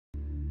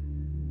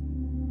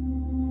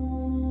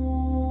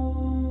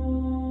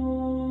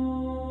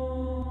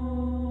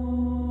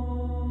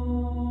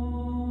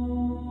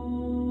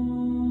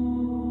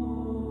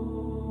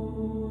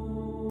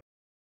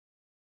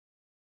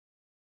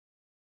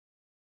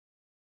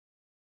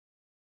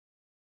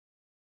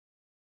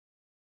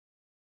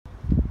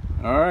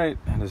All right,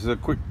 and this is a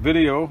quick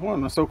video. Well,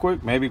 not so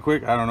quick, maybe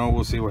quick, I don't know,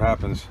 we'll see what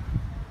happens.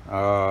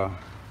 We're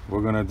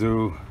gonna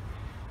do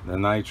the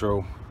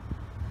nitro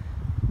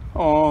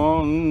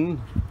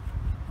on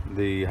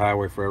the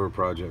Highway Forever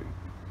project.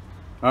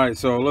 All right,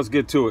 so let's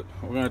get to it.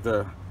 We're gonna have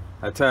to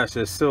attach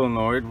this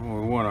solenoid.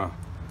 We want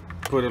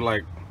to put it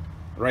like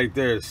right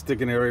there,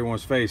 sticking in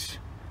everyone's face.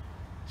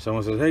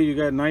 Someone says, hey, you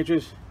got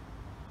nitrous?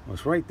 Well,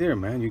 it's right there,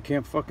 man. You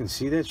can't fucking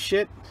see that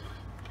shit?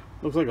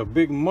 Looks like a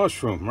big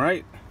mushroom,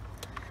 right?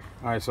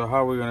 All right, so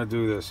how are we gonna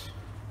do this?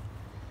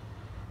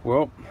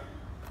 Well,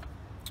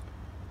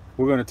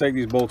 we're gonna take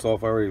these bolts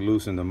off. I already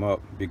loosened them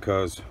up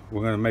because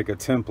we're gonna make a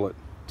template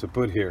to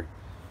put here.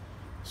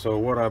 So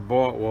what I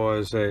bought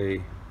was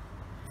a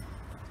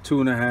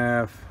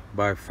 2.5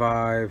 by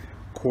 5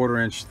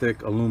 1/4-inch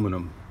thick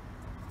aluminum,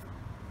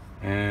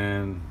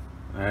 and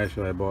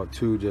actually I bought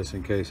 2 just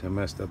in case I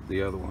messed up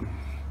the other one.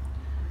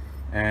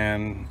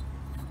 And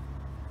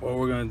what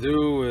we're gonna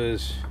do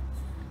is,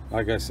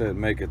 like I said,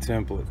 make a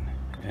template.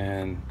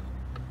 And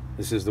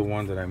this is the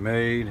one that I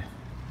made,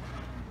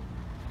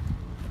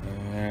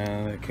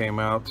 and it came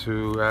out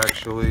to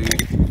actually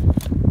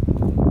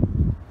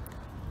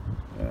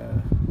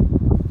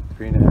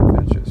 3.5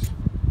 inches.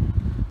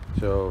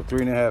 So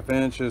 3.5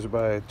 inches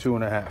by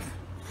 2.5,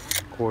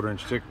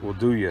 1/4-inch thick will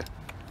do you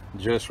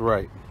just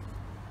right.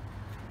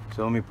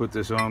 So let me put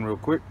this on real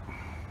quick.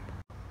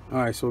 All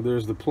right, so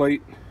there's the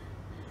plate.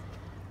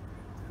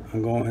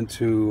 I'm going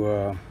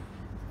to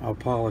I'll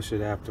polish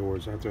it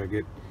afterwards, after I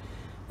get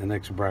the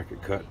next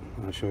bracket cut.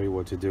 I'll show you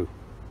what to do.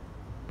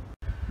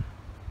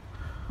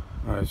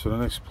 All right, so the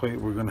next plate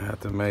we're gonna have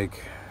to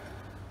make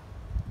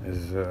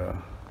is a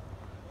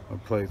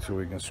plate so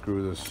we can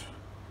screw this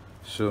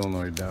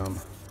solenoid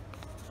down.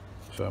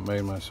 So I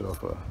made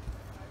myself a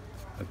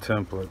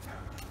template.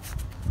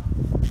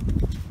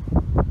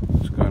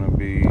 It's gonna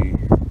be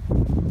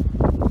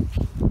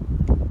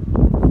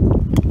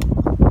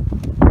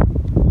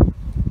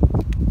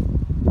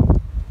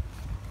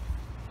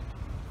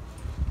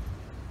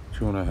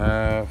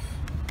 2.5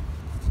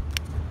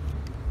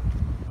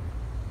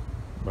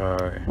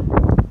 by,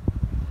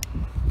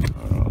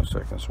 hold on a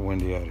second, it's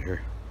windy out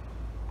here.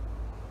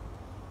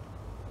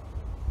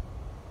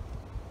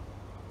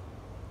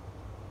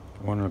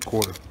 One and a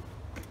quarter.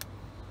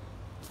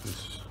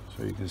 Just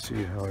so you can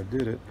see how I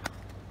did it.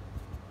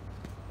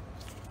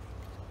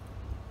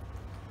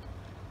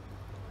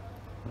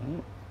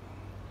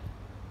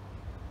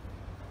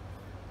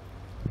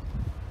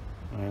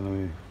 And let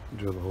me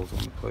drill the holes on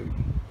the plate.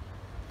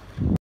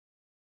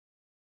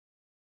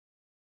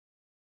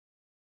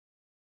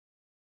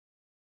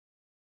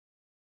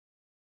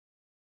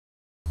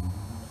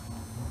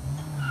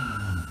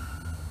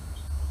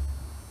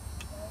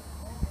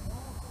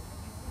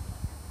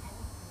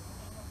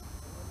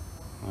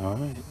 All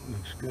right,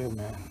 looks good,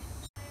 man.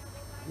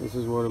 This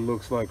is what it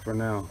looks like for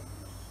now.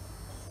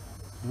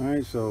 All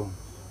right, so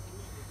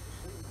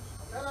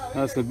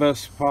that's the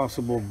best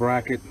possible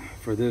bracket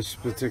for this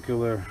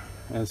particular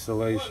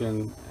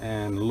installation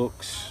and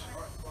looks,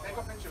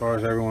 as far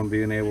as everyone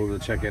being able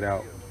to check it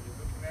out.